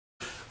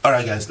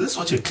Alright guys, let's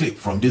watch a clip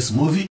from this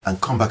movie and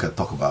come back and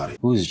talk about it.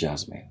 Who is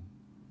Jasmine?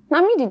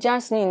 I mean the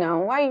Jasmine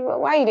now.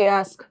 Why they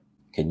ask?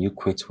 Can you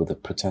quit with the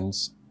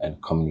pretense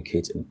and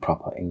communicate in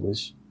proper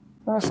English?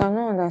 Ross, I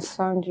don't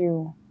understand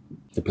you.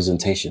 The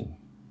presentation,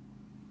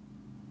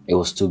 it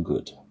was too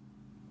good.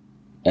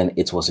 And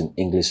it was in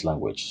English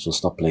language, so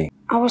stop playing.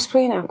 I was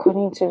playing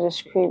according to the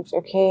script,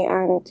 okay?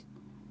 And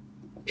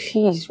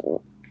please,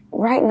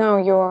 right now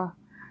you're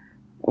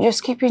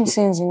skipping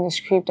scenes in the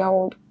script. I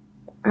would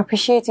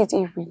appreciate it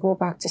if we go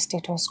back to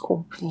status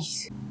quo,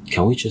 please.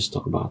 Can we just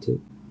talk about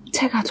it?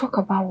 Tega, talk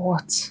about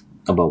what?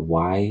 About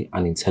why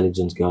an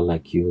intelligent girl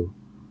like you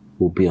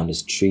will be on the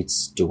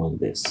streets doing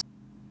this.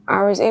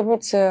 I was able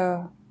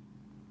to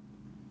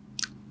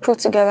put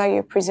together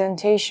your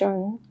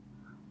presentation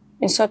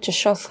in such a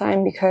short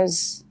time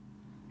because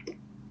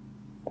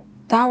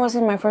that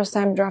wasn't my first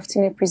time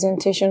drafting a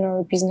presentation or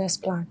a business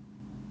plan.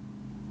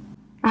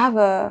 I have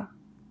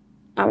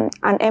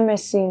an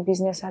MSc in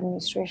business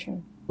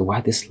administration.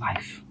 Why this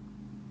life?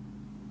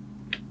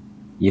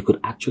 You could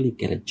actually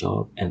get a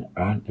job and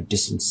earn a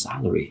decent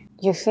salary.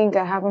 You think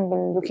I haven't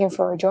been looking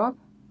for a job?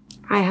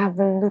 I have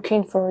been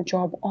looking for a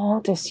job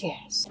all these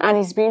years, and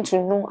it's been to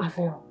no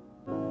avail.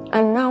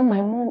 And now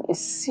my mom is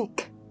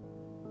sick.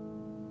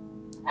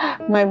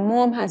 My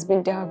mom has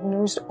been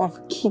diagnosed of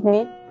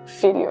kidney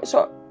failure.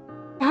 So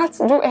I had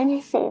to do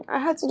anything. I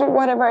had to do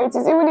whatever it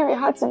is, even if it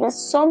had to be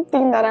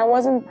something that I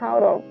wasn't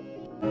proud of.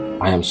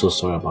 I am so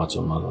sorry about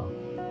your mother.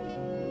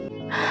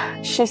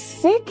 She's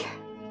sick,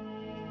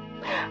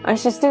 and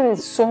she's still in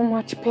so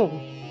much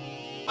pain.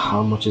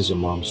 How much is your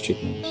mom's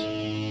treatment?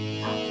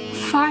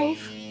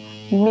 5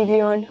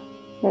 million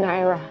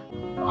naira.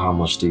 How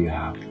much do you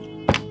have?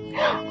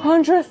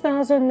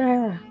 100,000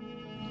 naira.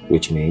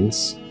 Which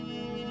means,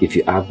 if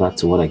you add that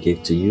to what I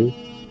gave to you,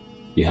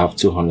 you have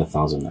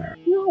 200,000 naira.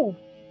 No,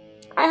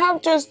 I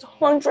have just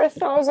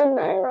 100,000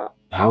 naira.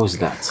 How is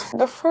that?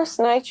 The first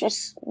night you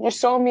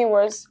saw me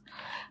was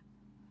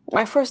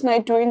my first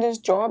night doing this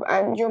job,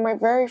 and you're my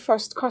very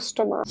first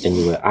customer. And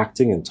you were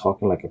acting and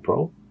talking like a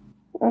pro?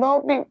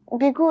 Well,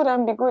 be good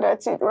and be good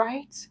at it,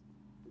 right?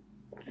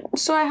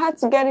 So I had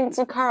to get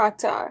into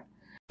character.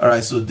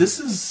 Alright, so this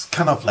is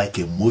kind of like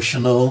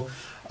emotional.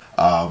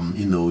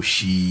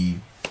 She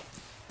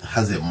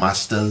has a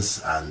master's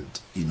and,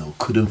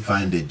 couldn't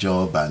find a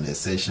job, and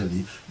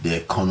essentially the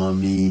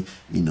economy,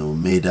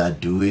 made her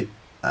do it.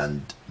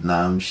 And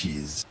now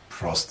she's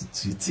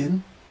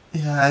prostituting.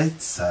 Yeah,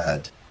 it's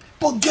sad.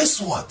 But guess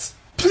what?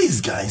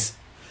 Please, guys,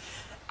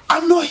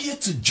 I'm not here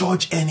to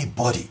judge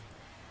anybody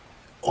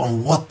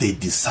on what they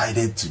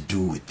decided to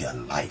do with their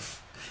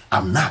life.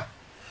 I'm not.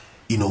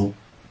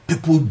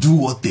 People do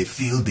what they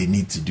feel they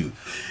need to do.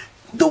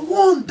 The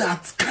one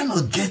that kind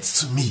of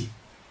gets to me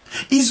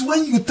is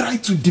when you try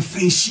to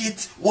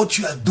differentiate what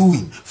you are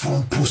doing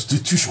from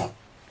prostitution.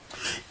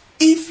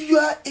 If you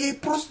are a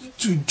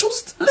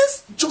prostitute,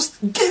 let's just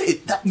get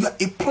it that you are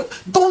a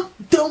don't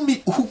tell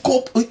me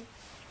hookup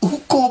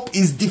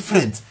is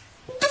different.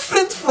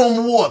 Different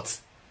from what?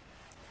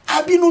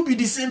 Abi no be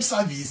the same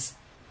service.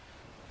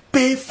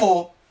 Pay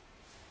for,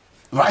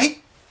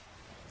 right?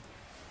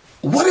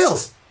 What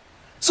else?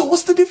 So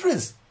what's the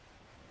difference?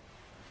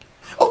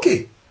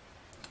 Okay,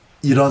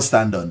 you don't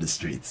stand on the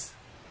streets.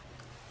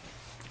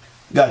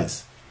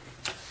 Guys,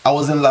 I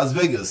was in Las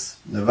Vegas,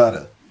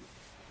 Nevada,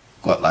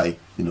 got like,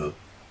 a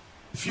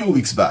few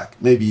weeks back,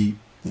 maybe,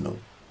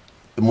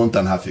 a month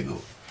and a half ago,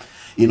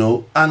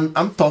 and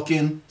I'm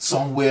talking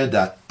somewhere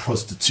that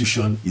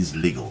prostitution is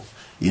legal,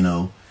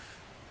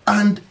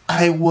 and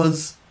I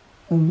was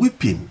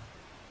weeping,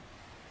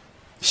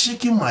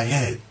 shaking my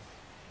head.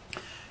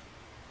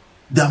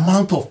 The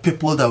amount of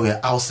people that were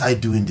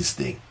outside doing this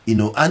thing,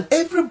 and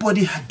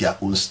everybody had their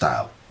own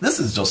style. This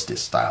is just a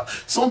style.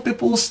 Some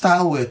people's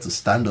style were to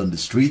stand on the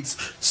streets.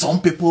 Some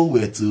people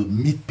were to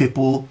meet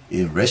people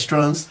in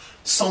restaurants.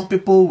 Some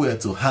people were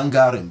to hang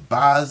out in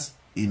bars,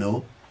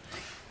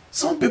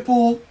 Some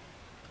people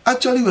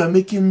actually were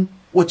making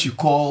what you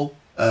call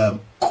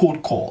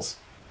cold calls.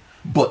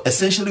 But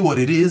essentially what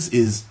it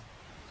is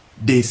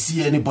they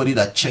see anybody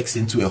that checks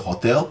into a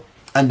hotel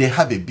and they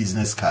have a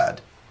business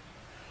card.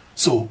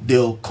 So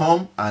they'll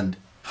come and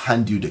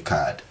hand you the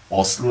card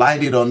or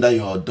slide it under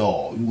your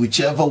door,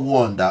 whichever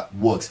one that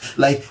works.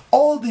 Like,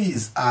 all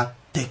these are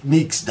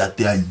techniques that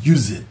they are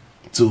using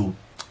to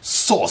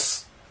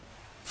source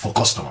for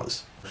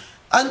customers.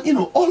 And,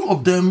 all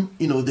of them,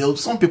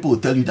 some people will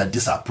tell you that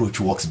this approach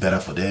works better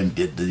for them.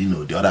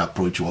 The other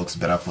approach works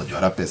better for the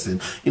other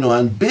person.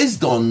 And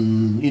based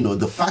on,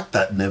 the fact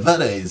that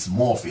Nevada is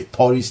more of a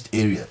tourist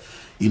area,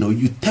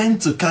 you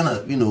tend to kind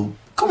of,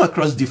 come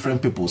across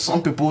different people.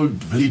 Some people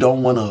really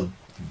don't want to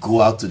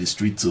go out to the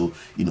street to,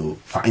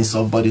 find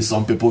somebody.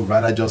 Some people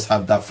rather just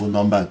have that phone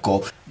number and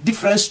call.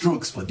 Different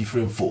strokes for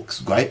different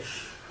folks, right?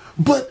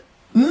 But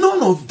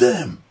none of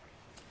them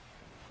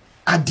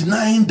are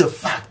denying the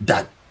fact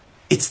that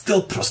it's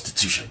still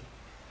prostitution.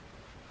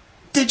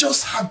 They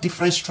just have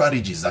different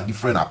strategies and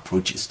different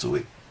approaches to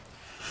it.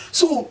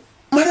 So,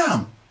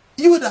 madam,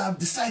 you would have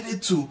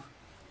decided to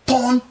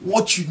turn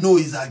what you know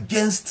is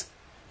against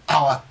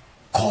our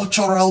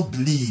cultural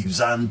beliefs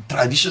and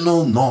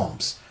traditional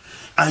norms,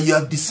 and you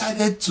have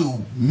decided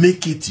to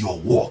make it your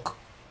work.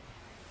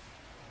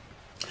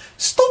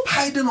 Stop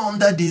hiding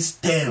under this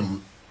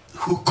term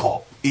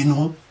hookup.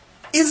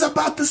 It's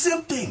about the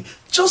same thing,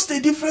 just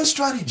a different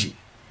strategy.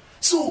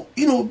 So,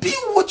 be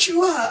what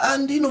you are,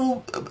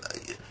 and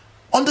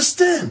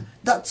understand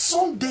that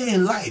someday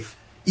in life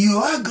you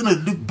are gonna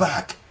look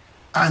back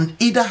and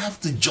either have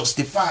to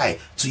justify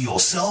to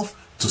yourself,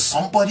 to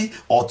somebody,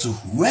 or to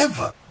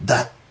whoever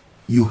that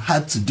you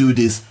had to do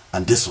this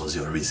and this was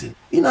your reason.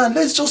 And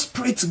let's just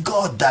pray to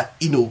God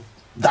that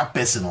that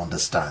person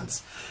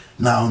understands.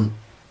 Now,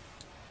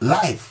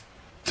 life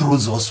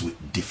throws us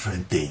with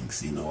different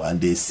things,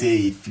 and they say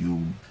if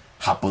you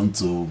happen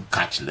to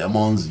catch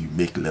lemons, you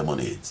make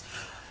lemonades.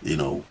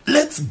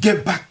 Let's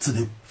get back to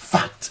the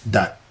fact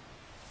that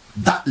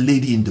that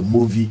lady in the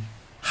movie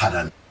had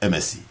an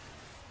MSc.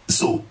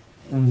 So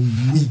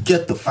we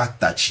get the fact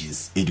that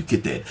she's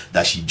educated,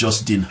 that she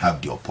just didn't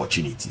have the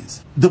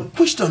opportunities. The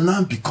question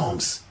now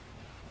becomes,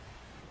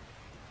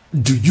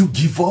 do you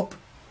give up?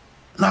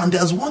 Now,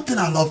 there's one thing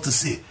I love to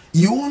say: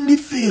 you only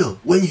fail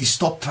when you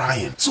stop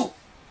trying. So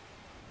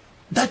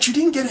that you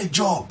didn't get a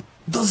job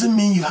doesn't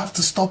mean you have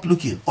to stop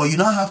looking, or you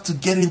don't have to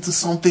get into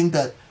something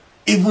that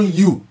even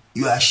you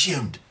are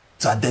ashamed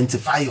to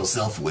identify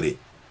yourself with it,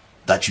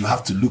 that you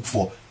have to look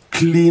for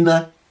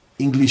cleaner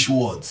English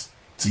words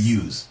to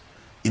use,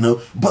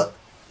 but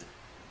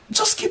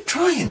just keep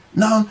trying.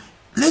 Now,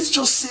 let's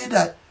just say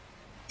that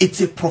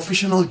it's a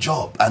professional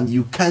job and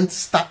you can't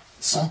start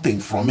something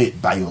from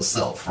it by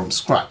yourself from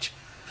scratch.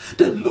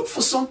 Then look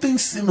for something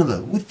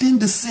similar within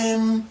the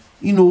same,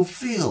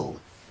 field.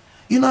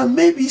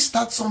 Maybe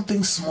start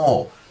something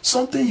small,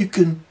 something you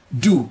can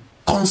do,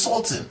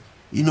 consulting.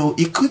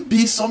 It could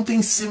be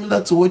something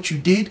similar to what you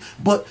did,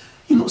 but,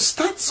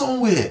 start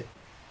somewhere.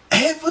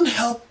 Heaven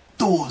help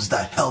those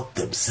that help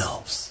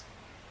themselves.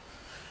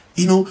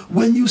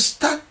 When you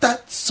start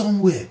that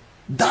somewhere,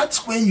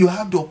 that's when you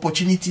have the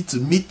opportunity to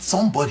meet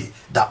somebody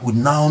that would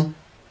now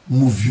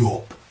move you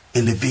up,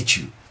 elevate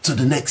you to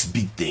the next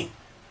big thing,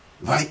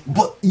 right?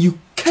 But you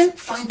can't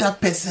find that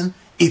person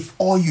if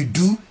all you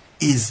do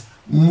is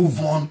move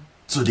on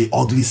to the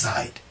ugly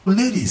side.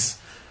 Ladies,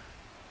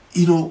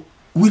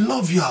 we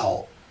love you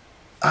all,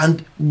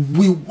 and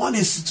we want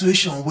a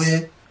situation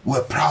where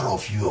we're proud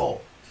of you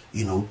all.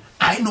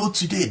 I know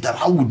today that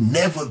I would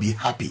never be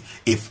happy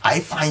if I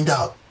find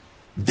out,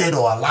 dead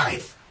or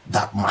alive,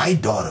 that my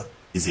daughter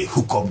is a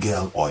hookup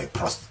girl or a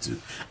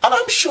prostitute. And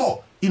I'm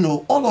sure,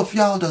 all of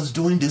y'all that's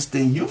doing this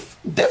thing, you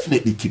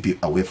definitely keep it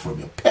away from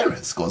your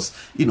parents, because,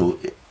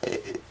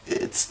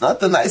 it's not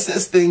the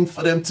nicest thing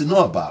for them to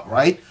know about,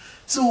 right?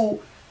 So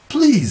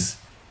please,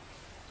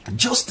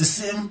 just the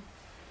same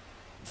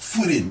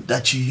footing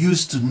that you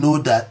use to know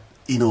that,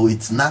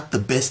 it's not the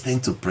best thing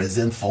to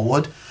present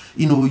forward,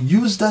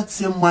 use that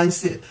same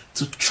mindset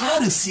to try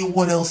to see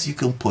what else you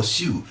can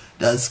pursue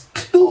that's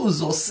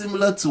close or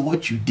similar to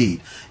what you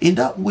did. In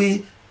that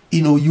way,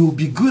 you'll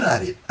be good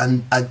at it,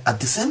 and at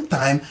the same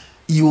time,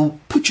 you'll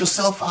put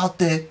yourself out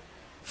there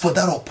for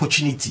that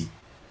opportunity,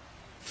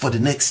 for the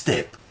next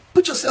step.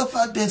 Put yourself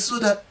out there so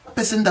that the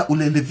person that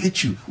will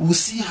elevate you will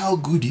see how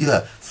good you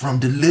are from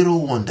the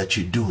little one that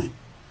you're doing,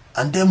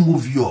 and then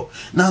move you up.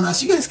 Now,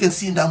 as you guys can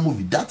see in that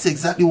movie, that's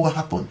exactly what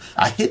happened.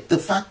 I hate the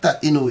fact that,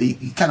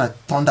 it kind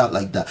of turned out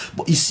like that.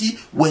 But you see,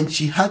 when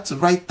she had to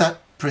write that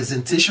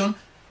presentation,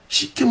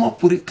 she came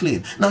up with it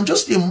clean. Now,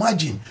 just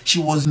imagine she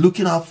was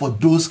looking out for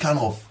those kind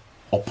of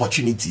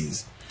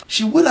opportunities.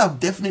 She would have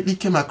definitely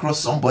came across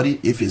somebody,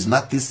 if it's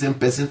not the same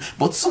person,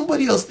 but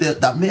somebody else there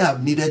that may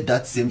have needed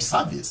that same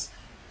service.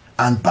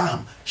 And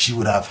bam, she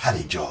would have had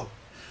a job.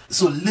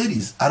 So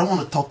ladies, I don't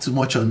want to talk too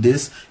much on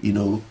this.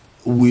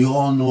 We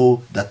all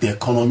know that the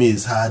economy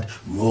is hard.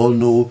 We all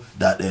know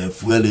that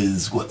fuel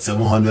is what,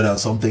 700 or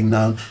something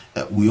now.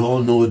 We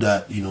all know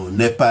that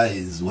NEPA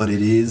is what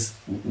it is.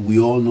 We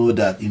all know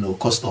that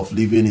cost of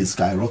living is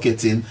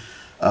skyrocketing.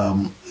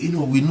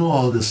 We know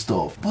all this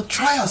stuff. But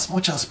try as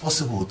much as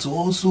possible to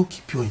also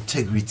keep your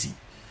integrity.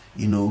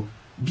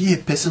 Be a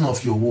person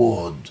of your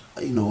word.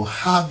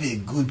 Have a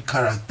good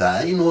character.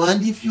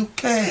 And if you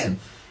can,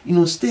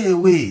 stay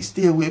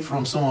away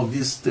from some of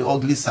the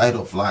ugly side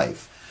of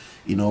life.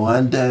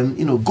 And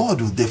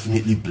God will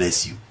definitely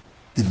bless you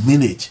the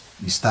minute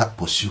you start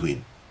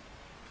pursuing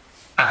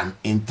an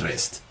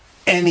interest,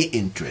 any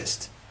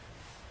interest.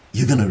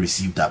 You're gonna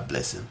receive that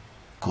blessing,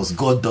 because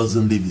God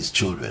doesn't leave his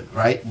children,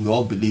 right? We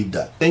all believe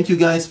that. Thank you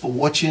guys for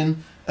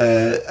watching.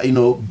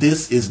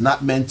 This is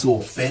not meant to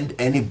offend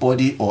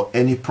anybody or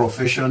any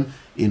profession.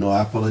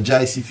 I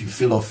apologize if you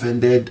feel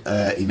offended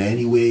in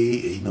any way.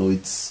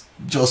 It's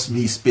just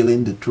me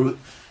spilling the truth.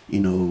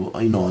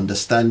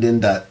 Understanding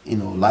that,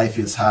 life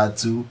is hard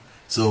too.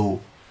 So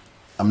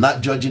I'm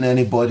not judging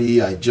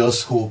anybody. I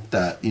just hope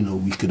that,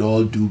 we could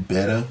all do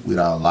better with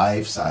our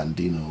lives. And,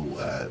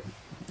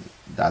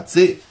 that's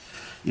it.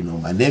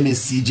 My name is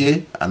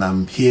CJ, and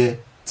I'm here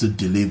to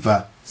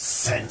deliver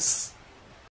sense.